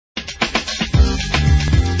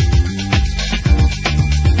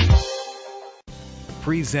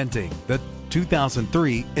Presenting the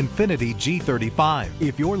 2003 Infiniti G35.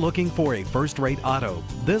 If you're looking for a first-rate auto,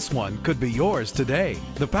 this one could be yours today.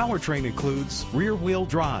 The powertrain includes rear-wheel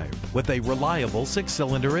drive with a reliable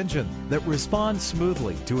 6-cylinder engine that responds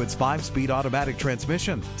smoothly to its 5-speed automatic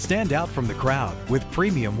transmission. Stand out from the crowd with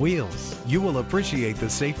premium wheels. You will appreciate the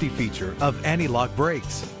safety feature of anti-lock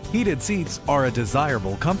brakes. Heated seats are a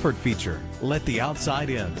desirable comfort feature. Let the outside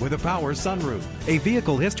in with a power sunroof. A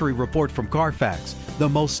vehicle history report from Carfax, the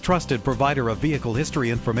most trusted provider of vehicle history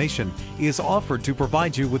information, is offered to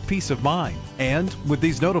provide you with peace of mind. And with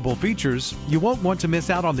these notable features, you won't want to miss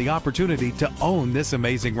out on the opportunity to own this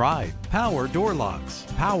amazing ride. Power door locks,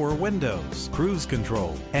 power windows, cruise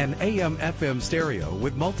control, an AM/FM stereo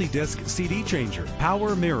with multi-disc CD changer,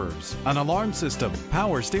 power mirrors, an alarm system,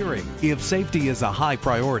 power steering. If safety is a high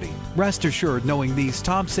priority, rest assured knowing these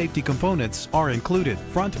top safety components are included: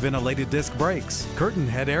 front ventilated disc brakes, curtain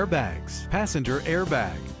head airbags, passenger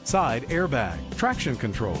airbag, side airbag, traction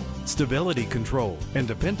control, stability control,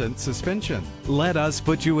 independent suspension. Let us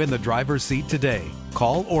put you in the driver's seat today.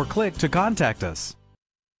 Call or click to contact us.